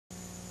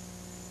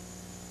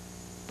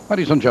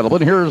Ladies and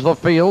gentlemen, here's the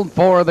field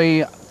for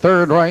the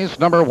third race.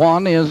 Number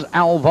 1 is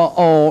Alva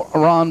O.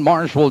 Ron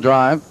Marsh will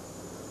drive.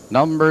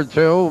 Number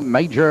 2,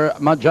 Major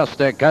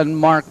Majestic and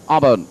Marc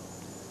Aubin.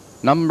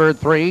 Number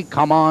 3,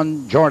 Come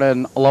On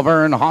Jordan,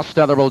 Laverne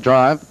Hostetler will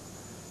drive.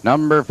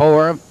 Number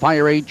 4,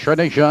 Fiery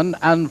Tradition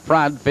and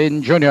Brad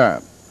Finn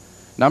Jr.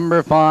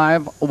 Number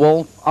 5,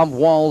 Wolf of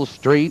Wall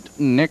Street,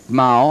 Nick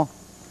Mao.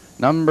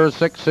 Number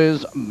 6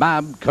 is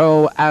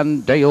Babco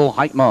and Dale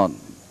Heitman.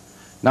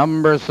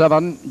 Number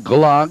 7,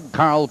 Glug,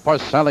 Carl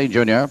Porcelli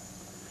Jr.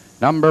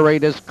 Number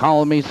 8 is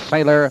Call Me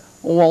Sailor,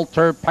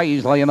 Walter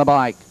Paisley in the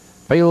bike.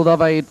 Field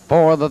of 8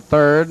 for the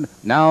third.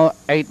 Now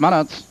 8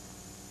 minutes.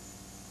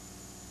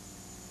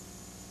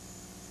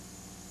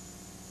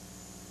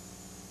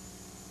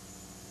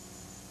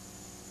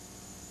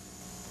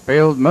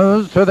 Field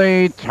moves to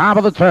the top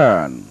of the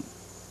turn.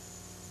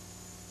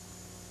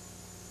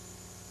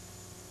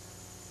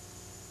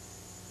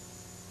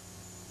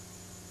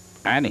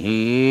 And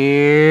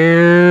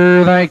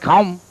here they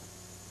come.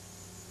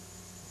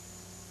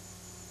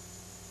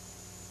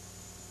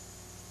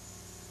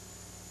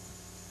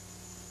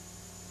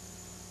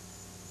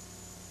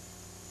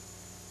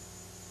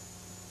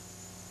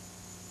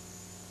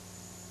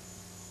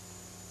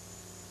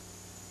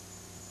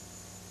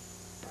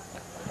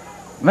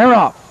 They're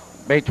off.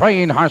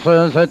 Between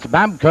horses, it's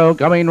Babco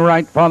coming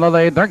right for the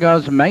lead. There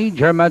goes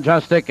Major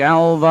Majestic,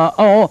 Alva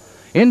O.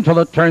 Into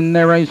the turn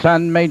they race,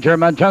 and Major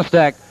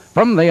Majestic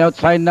from the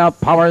outside now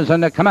powers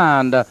into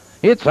command.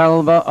 It's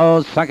Alva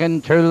O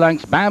second, 2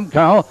 lengths.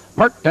 Babco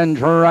parked and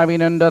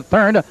driving into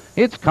third.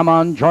 It's Come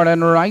On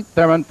Jordan right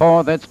there in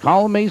fourth. It's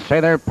Call Me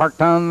Sailor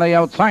parked on the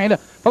outside.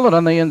 Followed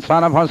on the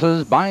inside of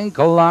horses by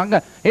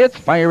Glug. It's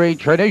Fiery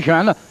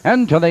Tradition.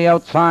 And to the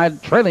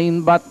outside,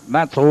 trailing, but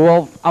that's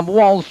Wolf of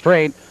Wall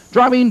Street.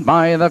 Driving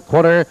by the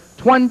quarter,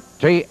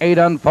 28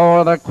 and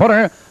 4 the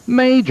quarter.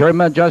 Major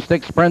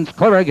Majestic sprints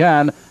clear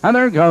again. And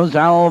there goes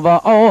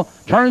Alva O,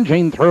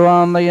 charging through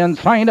on the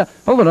inside.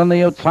 Followed on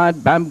the outside,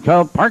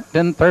 Babco parked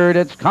in third.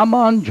 It's Come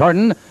On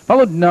Jordan.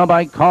 Followed now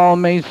by Call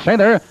Me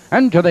Sailor.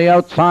 And to the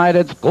outside,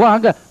 it's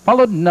Glug.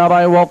 Followed now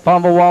by Wolf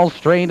of Wall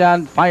Street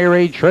and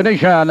Fiery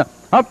Tradition.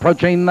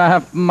 Approaching the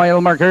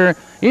half-mile marker,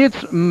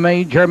 it's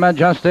Major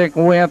Majestic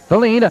with the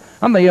lead.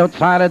 On the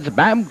outside, it's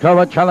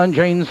Babco, a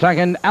challenging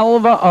second.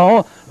 Alva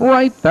O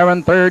right there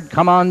in third.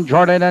 Come On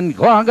Jordan and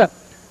Glug.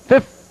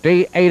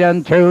 58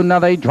 and 2. Now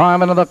they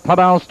drive into the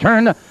clubhouse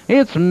turn.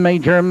 It's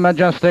Major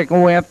Majestic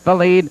with the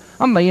lead.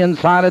 On the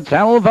inside, it's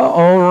Alva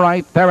O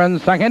right there in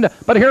second.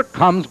 But here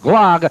comes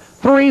Glug.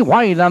 3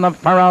 wide on the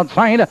far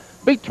outside.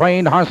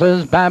 Between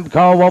horses,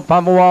 Babco, Wolf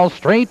of Wall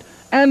Street,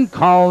 and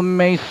Call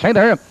Me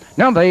Sailor.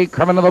 Now they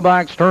curve into the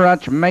back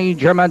stretch.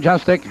 Major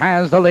Majestic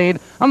has the lead.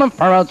 On the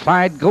far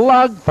outside,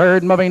 Glug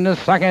third, moving to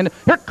second.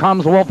 Here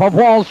comes Wolf of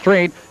Wall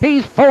Street.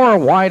 He's 4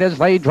 wide as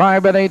they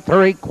drive with a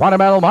 3/4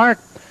 mile mark.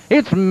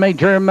 It's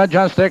Major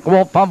Majestic,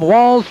 Wolf of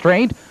Wall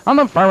Street. On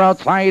the far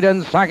outside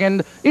in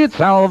second, it's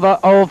Alva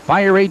O,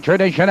 Fiery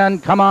Tradition,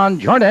 and Come On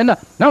Jordan.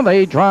 Now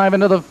they drive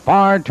into the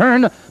far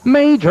turn.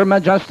 Major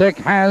Majestic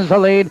has the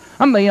lead.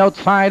 On the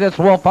outside, it's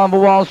Wolf of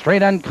Wall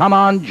Street and Come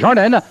On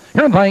Jordan.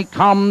 Here they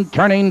come,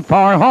 turning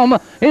for home.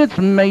 It's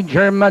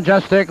Major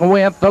Majestic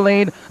with the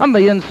lead. On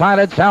the inside,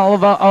 it's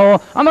Alva O.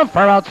 On the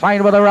far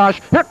outside with a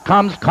rush, here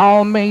comes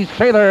Call Me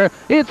Sailor.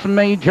 It's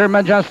Major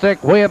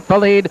Majestic with the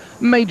lead.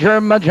 Major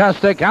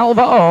Majestic,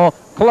 Alva O,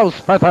 close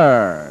for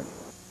third.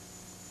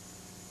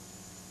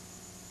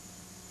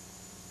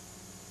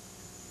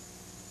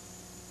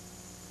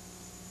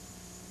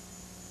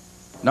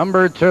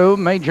 Number 2,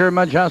 Major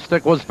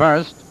Majestic was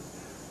first.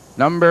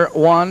 Number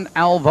 1,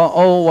 Alva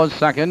O was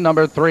second.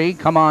 Number 3,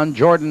 Come On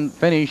Jordan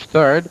finished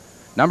third.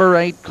 Number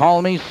 8,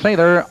 Call Me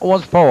Sailor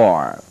was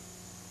 4.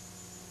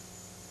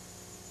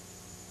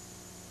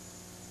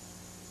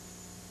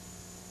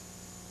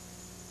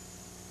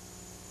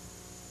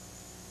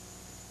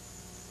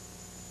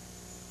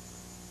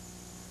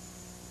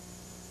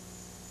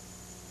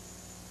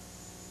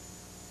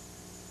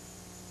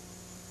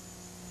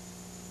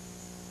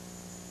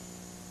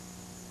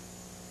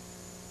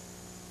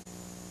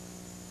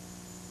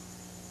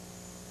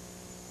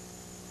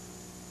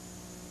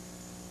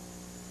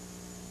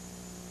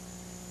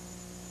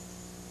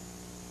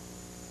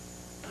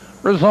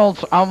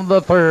 Results of the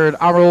third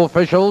are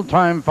official.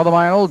 Time for the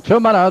mile,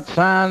 2 minutes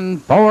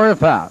and 4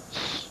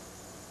 fifths.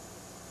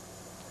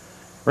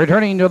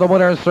 Returning to the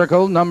winner's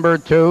circle, number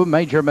 2,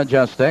 Major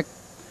Majestic.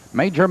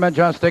 Major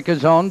Majestic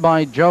is owned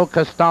by Joe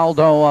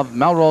Castaldo of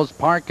Melrose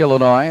Park,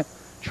 Illinois,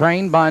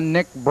 trained by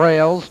Nick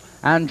Brailes,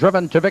 and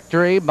driven to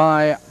victory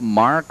by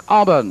Marc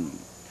Aubin.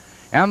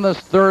 And this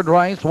third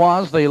race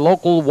was the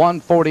Local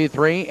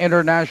 143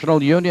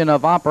 International Union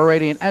of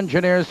Operating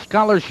Engineers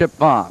Scholarship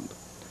Fund.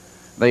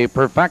 The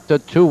Perfecta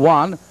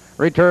 2-1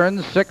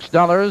 returns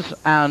 $6.20,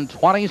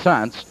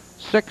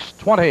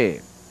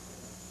 $6.20.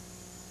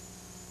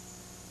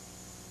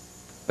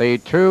 The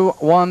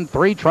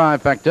 2-1-3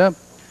 trifecta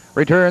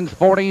returns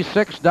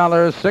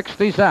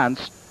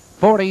 $46.60,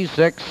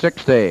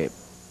 $46.60.